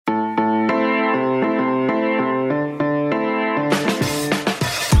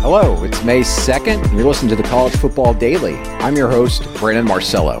Hello, it's May 2nd, and you're listening to the College Football Daily. I'm your host, Brandon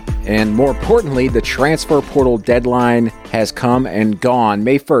Marcello. And more importantly, the transfer portal deadline has come and gone.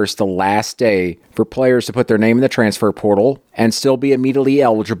 May 1st, the last day for players to put their name in the transfer portal and still be immediately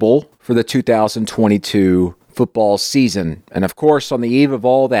eligible for the 2022 football season. And of course, on the eve of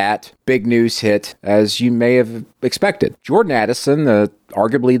all that, big news hit, as you may have expected. Jordan Addison,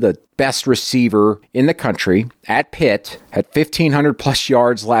 arguably the best receiver in the country at Pitt, had 1,500 plus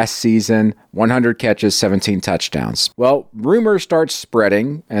yards last season, 100 catches, 17 touchdowns. Well, rumors start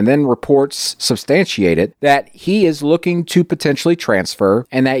spreading, and then reports substantiate it, that he is looking to potentially transfer,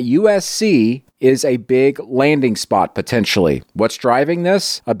 and that USC is a big landing spot potentially. What's driving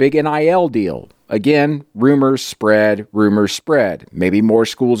this? A big NIL deal. Again, rumors spread. Maybe more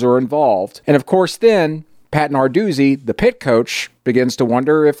schools are involved. And of course, then Pat Narduzzi, the Pitt coach, begins to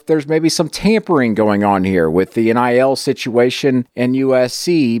wonder if there's maybe some tampering going on here with the NIL situation and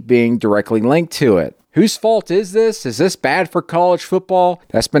USC being directly linked to it. Whose fault is this? Is this bad for college football?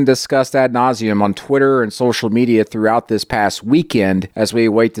 That's been discussed ad nauseum on Twitter and social media throughout this past weekend as we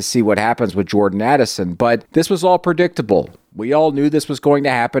wait to see what happens with Jordan Addison. But this was all predictable. We all knew this was going to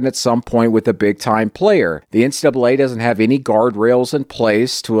happen at some point with a big-time player. The NCAA doesn't have any guardrails in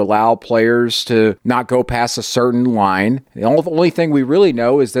place to allow players to not go past a certain line. The only thing we really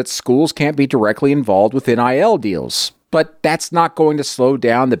know is that schools can't be directly involved with NIL deals. But that's not going to slow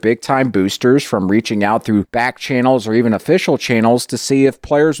down the big-time boosters from reaching out through back channels or even official channels to see if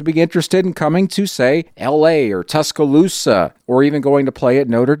players would be interested in coming to, say, LA or Tuscaloosa, or even going to play at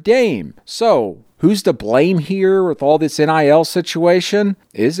Notre Dame. So, who's to blame here with all this NIL situation?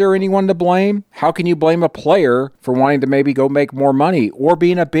 Is there anyone to blame? How can you blame a player for wanting to maybe go make more money or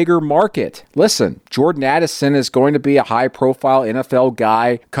be in a bigger market? Listen, Jordan Addison is going to be a high-profile NFL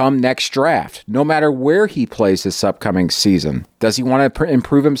guy come next draft, no matter where he plays this upcoming season. Does he want to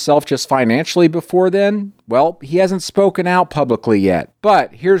improve himself just financially before then? Well, he hasn't spoken out publicly yet.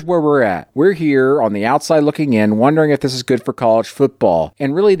 But here's where we're at. We're here on the outside looking in, wondering if this is good for college football.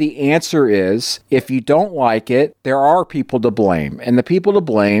 And really the answer is, if you don't like it, there are people to blame. And the people to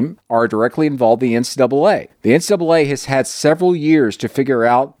blame are directly involved in the NCAA. The NCAA has had several years to figure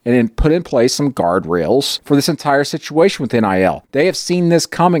out and then put in place some guardrails for this entire situation with NIL. They have seen this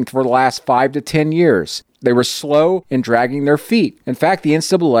coming for the last 5 to 10 years. They were slow in dragging their feet. In fact, the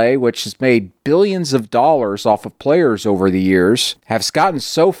NCAA, which has made billions of dollars off of players over the years, has gotten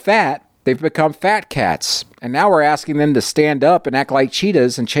so fat, they've become fat cats. And now we're asking them to stand up and act like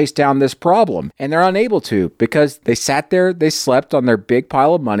cheetahs and chase down this problem. And they're unable to because they sat there, they slept on their big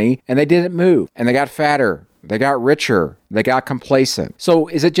pile of money, and they didn't move. And they got fatter. They got richer. They got complacent. So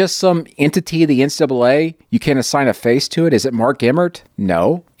is it just some entity of the NCAA? You can't assign a face to it? Is it Mark Emmert?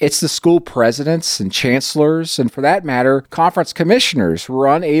 No. It's the school presidents and chancellors, and for that matter, conference commissioners who were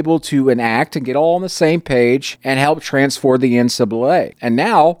unable to enact and get all on the same page and help transform the NCAA. And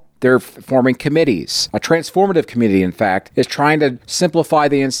now they're forming committees. A transformative committee, in fact, is trying to simplify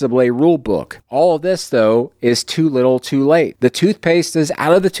the NCAA rule book. All of this, though, is too little too late. The toothpaste is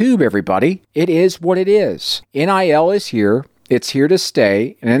out of the tube, everybody. It is what it is. NIL is here. It's here to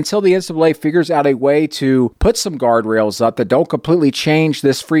stay, and until the NCAA figures out a way to put some guardrails up that don't completely change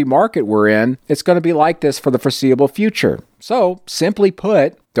this free market we're in, it's going to be like this for the foreseeable future. So, simply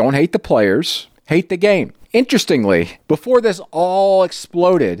put, don't hate the players, hate the game. Interestingly, before this all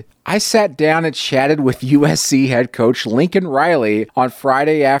exploded, I sat down and chatted with USC head coach Lincoln Riley on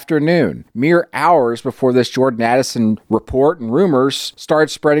Friday afternoon, mere hours before this Jordan Addison report and rumors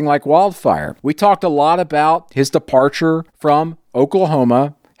started spreading like wildfire. We talked a lot about his departure from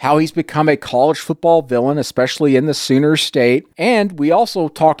Oklahoma, how he's become a college football villain, especially in the Sooner State. And we also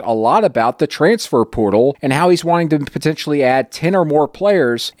talked a lot about the transfer portal and how he's wanting to potentially add 10 or more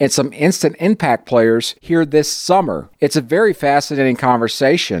players and some instant impact players here this summer. It's a very fascinating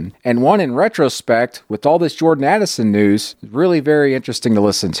conversation, and one in retrospect, with all this Jordan Addison news, is really very interesting to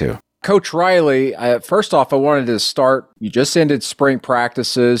listen to. Coach Riley, first off, I wanted to start, you just ended spring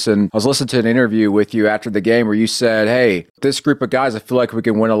practices, and I was listening to an interview with you after the game where you said, hey, this group of guys, I feel like we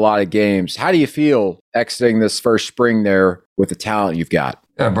can win a lot of games. How do you feel exiting this first spring there with the talent you've got?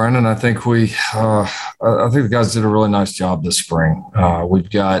 Yeah, Brandon, I think I think the guys did a really nice job this spring. We've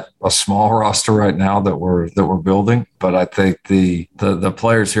got a small roster right now that we're building, but I think the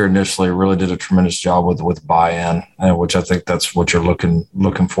players here initially really did a tremendous job with buy-in, which I think that's what you're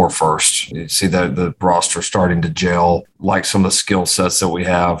looking for first. You see that the roster starting to gel like some of the skill sets that we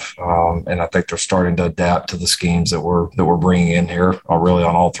have, and I think they're starting to adapt to the schemes that we're bringing in here, really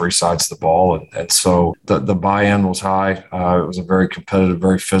on all three sides of the ball. And so the buy-in was high. It was a very competitive,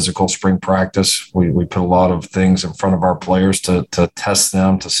 very physical spring practice. We put a lot of things in front of our players to test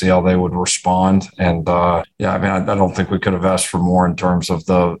them, to see how they would respond. And I don't think we could have asked for more in terms of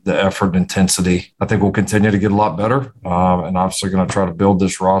the effort and intensity. I think we'll continue to get a lot better, and obviously going to try to build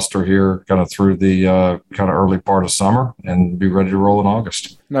this roster here kind of through the kind of early part of summer and be ready to roll in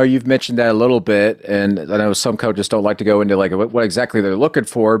August. No, you've mentioned that a little bit, and I know some coaches don't like to go into like what exactly they're looking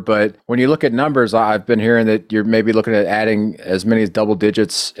for, but when you look at numbers, I've been hearing that you're maybe looking at adding as many as double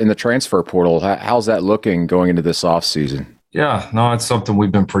digits in the transfer portal. How's that looking going into this offseason? Yeah, no, it's something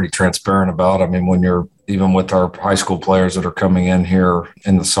we've been pretty transparent about. I mean, when you're even with our high school players that are coming in here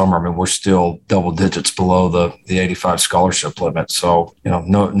in the summer, I mean, we're still double digits below the 85 scholarship limit. So,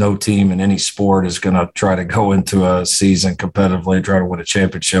 no team in any sport is going to try to go into a season competitively, try to win a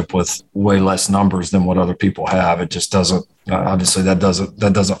championship with way less numbers than what other people have. It just doesn't. Obviously, that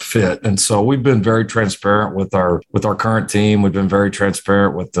doesn't fit, and so we've been very transparent with our current team. We've been very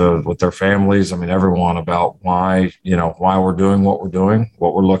transparent with their families. I mean, everyone about why we're doing what we're doing,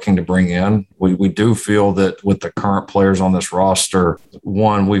 what we're looking to bring in. We do feel that with the current players on this roster,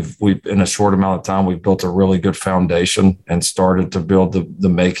 one, we've in a short amount of time we've built a really good foundation and started to build the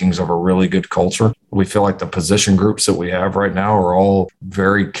makings of a really good culture. We feel like the position groups that we have right now are all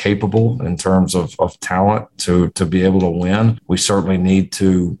very capable in terms of talent to be able to win. We certainly need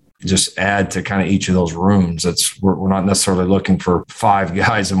to just add to kind of each of those rooms. We're not necessarily looking for 5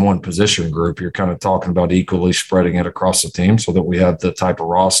 guys in one position group. You're kind of talking about equally spreading it across the team so that we have the type of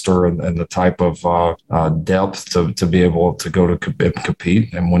roster and the type of depth to be able to go to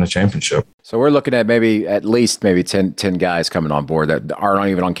compete and win a championship. So we're looking at at least 10 guys coming on board that aren't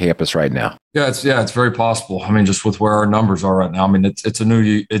even on campus right now. Yeah, it's very possible. I mean, just with where our numbers are right now, I mean, it's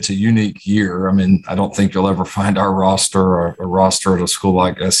a unique year. I mean, I don't think you'll ever find our roster or a roster at a school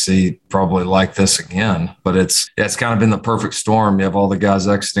like SC probably like this again. But it's kind of been the perfect storm. You have all the guys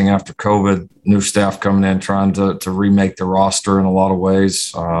exiting after COVID, new staff coming in trying to remake the roster in a lot of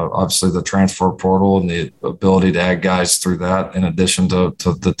ways. Obviously, the transfer portal and the ability to add guys through that, in addition to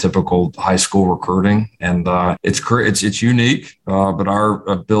the typical high school recruiting, and it's unique. But our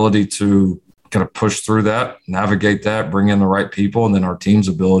ability to kind of push through that, navigate that, bring in the right people, and then our team's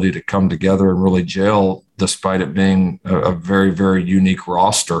ability to come together and really gel, despite it being a very, very unique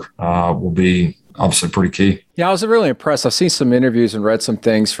roster, will be obviously pretty key. Yeah, I was really impressed. I've seen some interviews and read some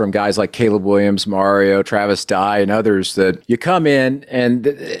things from guys like Caleb Williams, Mario, Travis Dye, and others that you come in and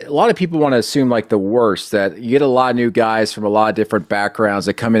a lot of people want to assume like the worst, that you get a lot of new guys from a lot of different backgrounds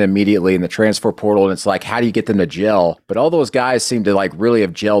that come in immediately in the transfer portal, and it's like, how do you get them to gel? But all those guys seem to like really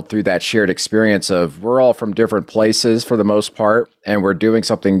have gelled through that shared experience of we're all from different places for the most part, and we're trying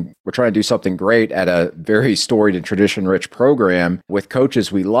to do something great at a very storied and tradition-rich program with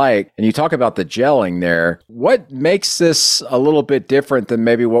coaches we like. And you talk about the gelling there. What makes this a little bit different than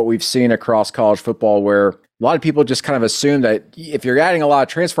maybe what we've seen across college football, where a lot of people just kind of assume that if you're adding a lot of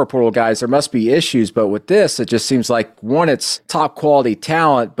transfer portal guys, there must be issues. But with this, it just seems like, one, it's top quality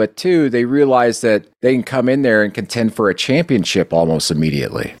talent, but two, they realize that they can come in there and contend for a championship almost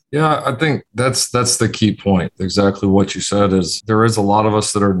immediately. Yeah, I think that's the key point. Exactly what you said is there is a lot of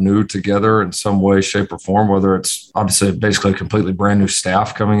us that are new together in some way, shape, or form, whether it's obviously basically a completely brand new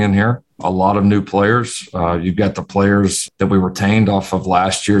staff coming in here, a lot of new players. You've got the players that we retained off of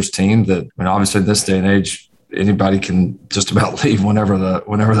last year's team that, I mean, obviously in this day and age, anybody can just about leave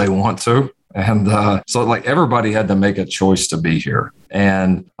whenever they want to. And so like everybody had to make a choice to be here.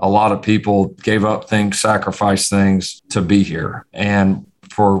 And a lot of people gave up things, sacrificed things to be here. And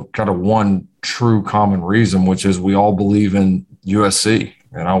for kind of one true common reason, which is we all believe in USC.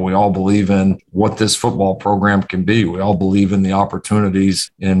 We all believe in what this football program can be. We all believe in the opportunities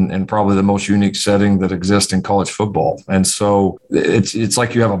in probably the most unique setting that exists in college football. And so it's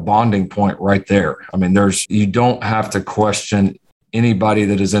like you have a bonding point right there. I mean, you don't have to question anybody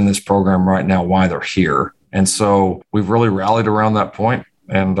that is in this program right now why they're here. And so we've really rallied around that point.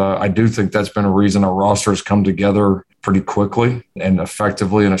 And I do think that's been a reason our roster has come together pretty quickly and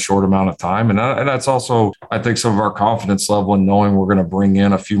effectively in a short amount of time. And that's also, I think, some of our confidence level in knowing we're going to bring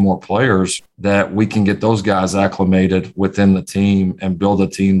in a few more players, that we can get those guys acclimated within the team and build a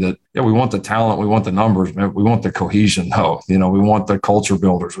team that yeah, we want the talent, we want the numbers, man. We want the cohesion, though. We want the culture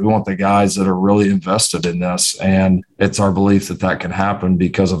builders. We want the guys that are really invested in this. And it's our belief that can happen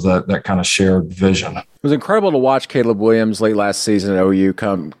because of that kind of shared vision. It was incredible to watch Caleb Williams late last season at OU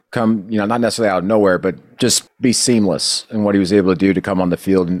come, not necessarily out of nowhere, but just be seamless in what he was able to do to come on the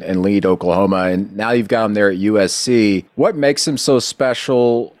field and lead Oklahoma. And now you've got him there at USC. What makes him so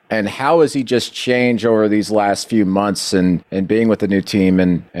special? And how has he just changed over these last few months and being with the new team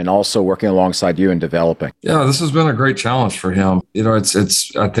and also working alongside you and developing? Yeah, this has been a great challenge for him.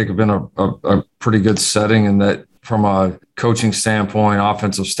 It's I think, been a pretty good setting in that from a coaching standpoint,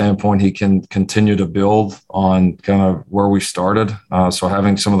 offensive standpoint, he can continue to build on kind of where we started. So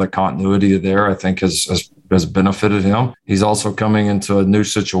having some of the continuity there, I think, has benefited him. He's also coming into a new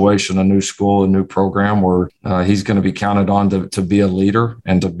situation, a new school, a new program where he's going to be counted on to be a leader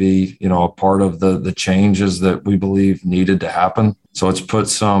and to be, a part of the changes that we believe needed to happen. So it's put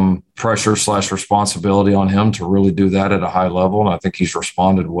some pressure / responsibility on him to really do that at a high level. And I think he's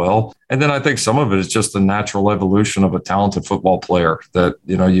responded well. And then I think some of it is just the natural evolution of a talented football player that,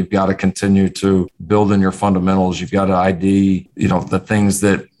 you've got to continue to build in your fundamentals. You've got to ID, the things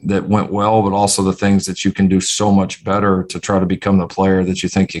that went well, but also the things that you can do so much better to try to become the player that you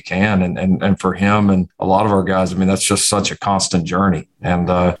think you can. And for him and a lot of our guys, that's just such a constant journey.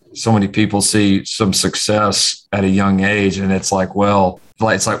 And so many people see some success at a young age and it's like, well,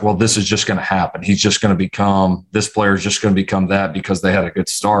 this is just going to happen. He's just going to become, this player is just going to become that because they had a good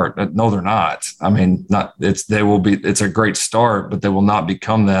start. No, they're not. It's a great start, but they will not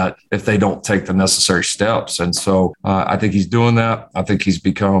become that if they don't take the necessary steps. And so I think he's doing that. I think he's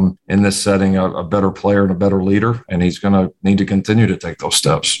become in this setting a better player and a better leader, and he's going to need to continue to take those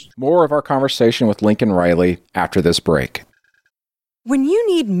steps. More of our conversation with Lincoln Riley after this break. When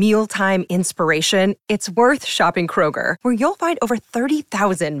you need mealtime inspiration, it's worth shopping Kroger, where you'll find over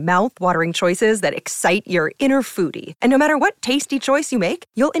 30,000 mouth-watering choices that excite your inner foodie. And no matter what tasty choice you make,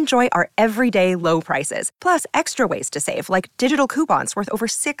 you'll enjoy our everyday low prices, plus extra ways to save, like digital coupons worth over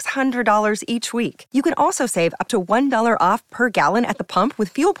 $600 each week. You can also save up to $1 off per gallon at the pump with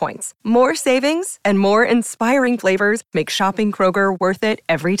fuel points. More savings and more inspiring flavors make shopping Kroger worth it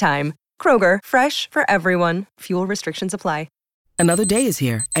every time. Kroger, fresh for everyone. Fuel restrictions apply. Another day is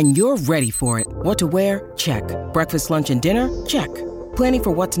here, and you're ready for it. What to wear? Check. Breakfast, lunch, and dinner? Check. Planning for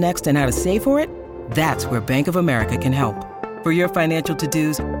what's next and how to save for it? That's where Bank of America can help. For your financial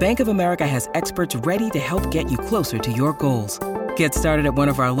to-dos, Bank of America has experts ready to help get you closer to your goals. Get started at one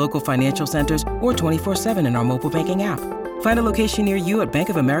of our local financial centers or 24/7 in our mobile banking app. Find a location near you at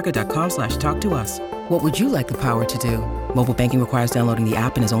bankofamerica.com/talktous. What would you like the power to do? Mobile banking requires downloading the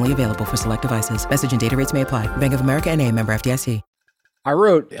app and is only available for select devices. Message and data rates may apply. Bank of America NA, member FDIC. I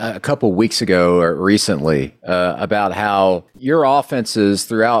wrote a couple weeks ago or recently about how your offenses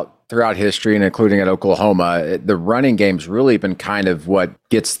throughout history and including at Oklahoma, the running game's really been kind of what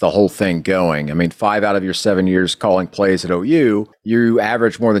gets the whole thing going. 5 out of your 7 years calling plays at OU, you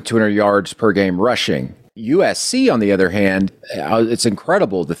average more than 200 yards per game rushing. USC, on the other hand, it's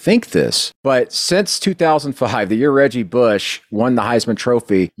incredible to think this, but since 2005, the year Reggie Bush won the Heisman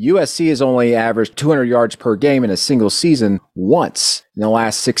Trophy, USC has only averaged 200 yards per game in a single season once in the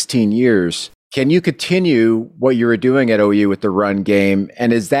last 16 years. Can you continue what you were doing at OU with the run game?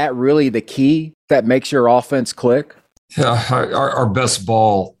 And is that really the key that makes your offense click? Yeah, our best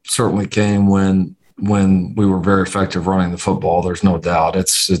ball certainly came when we were very effective running the football. There's no doubt. I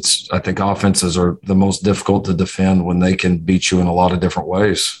think offenses are the most difficult to defend when they can beat you in a lot of different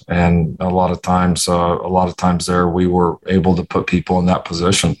ways. And a lot of times there we were able to put people in that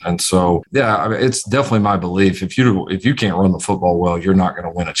position. And so, yeah, it's definitely my belief. If you can't run the football well, you're not going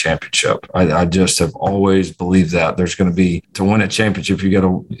to win a championship. I just have always believed that there's going to be, to win a championship, you've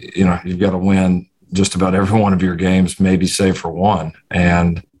got to win just about every one of your games, maybe save for one.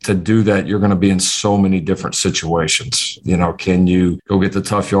 And to do that, you're going to be in so many different situations. Can you go get the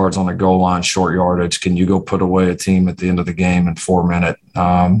tough yards on the goal line, short yardage? Can you go put away a team at the end of the game in 4 minutes?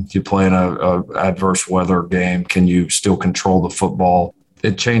 You play in a adverse weather game. Can you still control the football?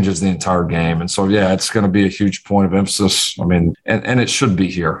 It changes the entire game. And so, yeah, it's going to be a huge point of emphasis. And it should be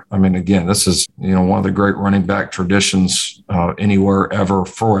here. Again, this is, one of the great running back traditions anywhere, ever,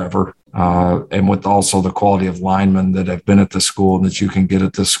 forever. And with also the quality of linemen that have been at the school and that you can get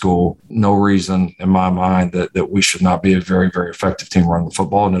at this school, no reason in my mind that we should not be a very, very effective team running the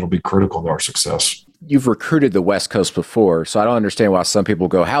football, and it'll be critical to our success. You've recruited the West Coast before, so I don't understand why some people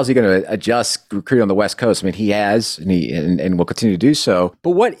go, how's he going to adjust recruiting on the West Coast? He has, and will continue to do so.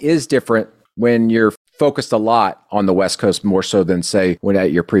 But what is different when you're focused a lot on the West Coast more so than, say, when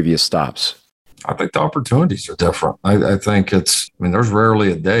at your previous stops? I think the opportunities are different. I think there's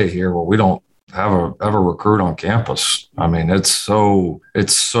rarely a day here where we don't have a recruit on campus. I mean, it's so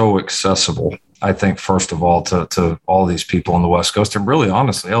accessible. I think, first of all, to all these people on the West Coast. And really,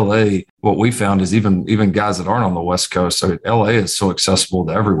 honestly, LA, what we found is even guys that aren't on the West Coast, LA is so accessible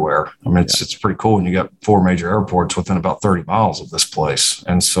to everywhere. I mean, it's pretty cool when you got 4 major airports within about 30 miles of this place.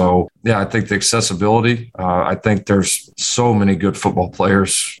 And so, yeah, I think the accessibility, I think there's so many good football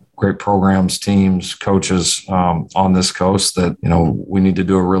players, great programs, teams, coaches on this coast that, we need to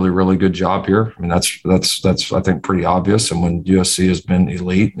do a really, really good job here. I mean, that's I think pretty obvious. And when USC has been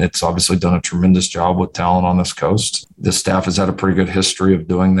elite, it's obviously done a tremendous job with talent on this coast. The staff has had a pretty good history of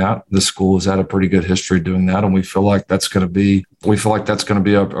doing that. The school has had a pretty good history of doing that. And we feel like that's going to be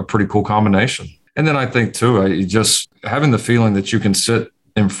a pretty cool combination. And then I think too, just having the feeling that you can sit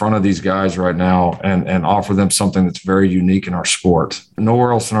in front of these guys right now and offer them something that's very unique in our sport.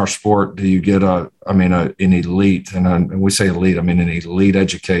 Nowhere else in our sport do you get an elite, and we say elite, I mean an elite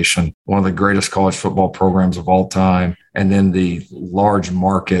education, one of the greatest college football programs of all time, and then the large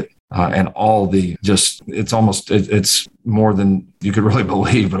market and all the it's more than you could really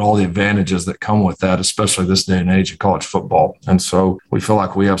believe, but all the advantages that come with that, especially this day and age of college football. And so we feel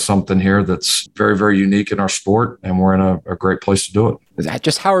like we have something here that's very, very unique in our sport, and we're in a great place to do it.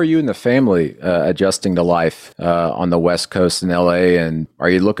 Just how are you and the family adjusting to life on the West Coast in LA? And are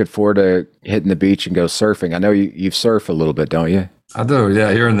you looking forward to hitting the beach and go surfing? I know you surf a little bit, don't you? I do,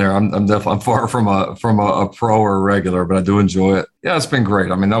 yeah, here and there. I'm far from a pro or a regular, but I do enjoy it. Yeah, it's been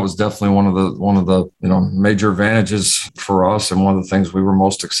great. I mean, that was definitely one of the major advantages for us, and one of the things we were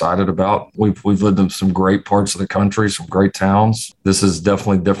most excited about. We've lived in some great parts of the country, some great towns. This is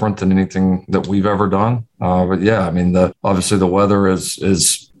definitely different than anything that we've ever done. But yeah, I mean, obviously the weather is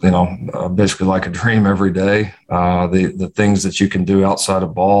basically like a dream every day. The things that you can do outside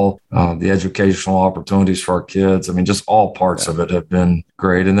of ball, the educational opportunities for our kids. I mean, just all parts of it have been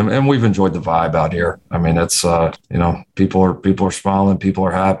great. And we've enjoyed the vibe out here. I mean, it's, people are smiling, people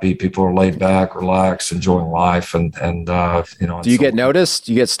are happy, people are laid back, relaxed, enjoying life. And do you get noticed?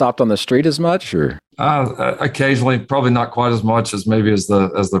 Do you get stopped on the street as much, or? Occasionally, probably not quite as much as maybe as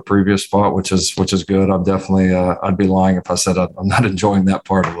the previous spot, which is good. I'm definitely, I'd be lying if I said I'm not enjoying that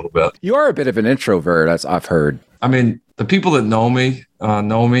part a little bit. You are a bit of an introvert, as I've heard. I mean, the people that know me.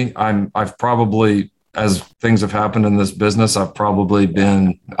 I've probably, as things have happened in this business, I've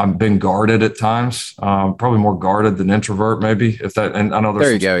been guarded at times, probably more guarded than introvert, maybe, if that, and I know there's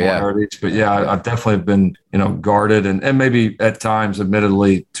there you go, similarities, but yeah, I've definitely been, guarded and maybe at times,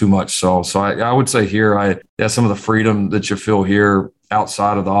 admittedly, too much so. So I would say here, some of the freedom that you feel here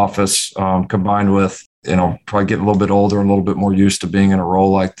outside of the office, combined with, probably getting a little bit older and a little bit more used to being in a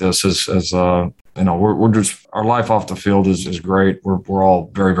role like this we're just, our life off the field is great. We're all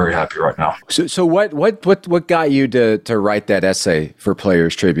very, very happy right now. So what got you to write that essay for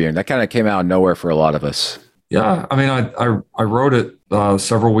Players Tribune? That kind of came out of nowhere for a lot of us. Yeah. I mean, I wrote it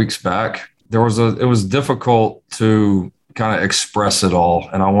several weeks back. It was difficult to kind of express it all.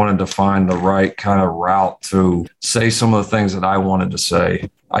 And I wanted to find the right kind of route to say some of the things that I wanted to say.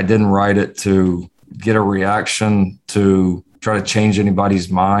 I didn't write it to get a reaction, to try to change anybody's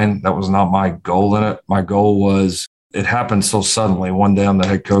mind. That was not my goal in it. My goal was, it happened so suddenly. One day I'm the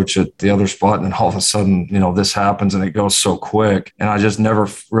head coach at the other spot, and then all of a sudden, this happens and it goes so quick. And I just never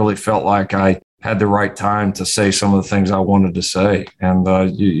really felt like I had the right time to say some of the things I wanted to say. And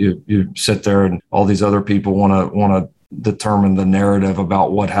you sit there and all these other people want to determine the narrative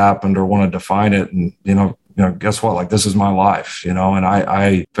about what happened or want to define it. And, guess what? Like, this is my life, and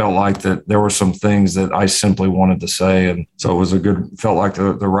I felt like that there were some things that I simply wanted to say. And so it was felt like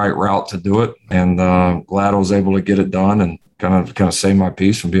the right route to do it. And glad I was able to get it done and kind of say my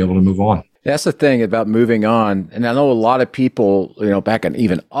piece and be able to move on. That's the thing about moving on. And I know a lot of people, back in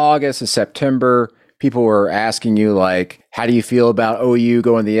even August and September, people were asking you, like, how do you feel about OU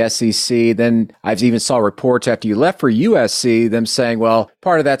going to the SEC? Then I've even saw reports after you left for USC, them saying, well,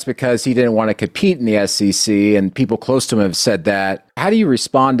 part of that's because he didn't want to compete in the SEC, and people close to him have said that. How do you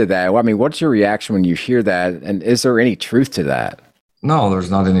respond to that? I mean, what's your reaction when you hear that? And is there any truth to that? No, there's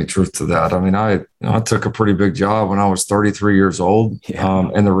not any truth to that. I mean, I took a pretty big job when I was 33 years old. Yeah.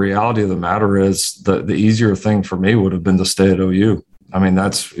 And the reality of the matter is the easier thing for me would have been to stay at OU. I mean,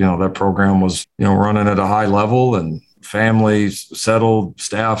 that's, that program was, running at a high level, and families settled,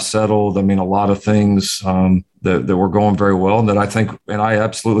 staff settled. I mean, a lot of things that were going very well, and that I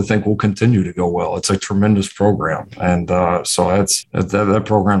absolutely think will continue to go well. It's a tremendous program. And so that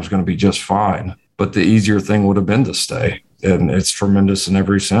program is going to be just fine. But the easier thing would have been to stay. and it's tremendous in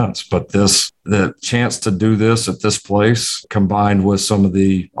every sense. But the chance to do this at this place, combined with some of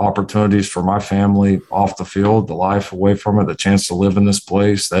the opportunities for my family off the field, the life away from it, the chance to live in this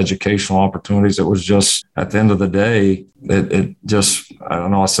place, the educational opportunities, it was just, at the end of the day, it just, I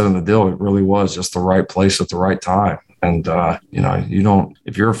don't know, I said in the deal, it really was just the right place at the right time. And, you don't,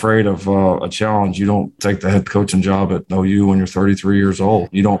 if you're afraid of a challenge, you don't take the head coaching job at OU when you're 33 years old.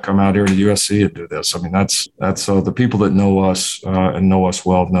 You don't come out here to USC and do this. I mean, that's the people that know us and know us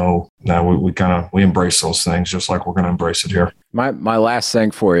well know that we embrace those things just like we're going to embrace it here. My last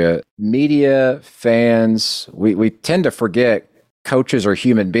thing for you, media, fans, we tend to forget coaches are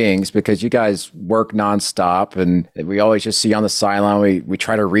human beings because you guys work nonstop and we always just see on the sideline, we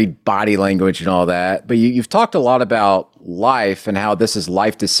try to read body language and all that. But you've talked a lot about life and how this is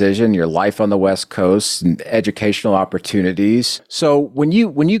life decision, your life on the West Coast and educational opportunities. So when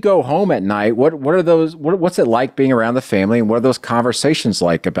you go home at night, what's it like being around the family, and what are those conversations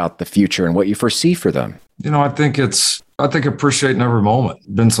like about the future and what you foresee for them? I think appreciating every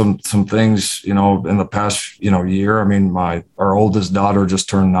moment. Been some things, in the past, year. I mean, our oldest daughter just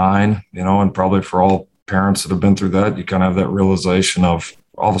turned 9, and probably for all parents that have been through that, you kind of have that realization of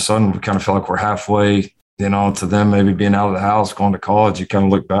all of a sudden we kind of feel like we're halfway, to them maybe being out of the house, going to college. You kind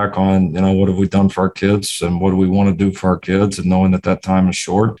of look back on, what have we done for our kids and what do we want to do for our kids, and knowing that time is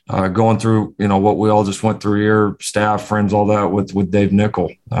short. Going through, what we all just went through here, staff, friends, all that with Dave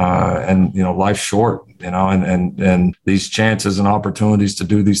Nickel, and life's short. And these chances and opportunities to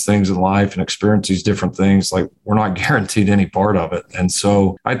do these things in life and experience these different things, like we're not guaranteed any part of it. And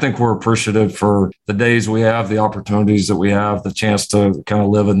so I think we're appreciative for the days we have, the opportunities that we have, the chance to kind of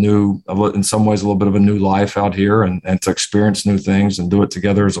live in some ways, a little bit of a new life out here and to experience new things and do it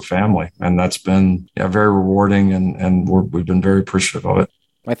together as a family. And that's been very rewarding, and we've been very appreciative of it.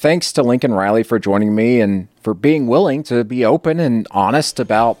 My thanks to Lincoln Riley for joining me and for being willing to be open and honest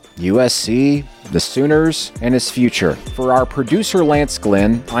about USC, the Sooners, and his future. For our producer, Lance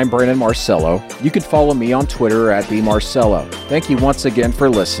Glenn, I'm Brandon Marcello. You can follow me on Twitter at @bmarcello. Thank you once again for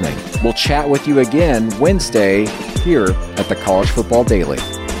listening. We'll chat with you again Wednesday here at the College Football Daily.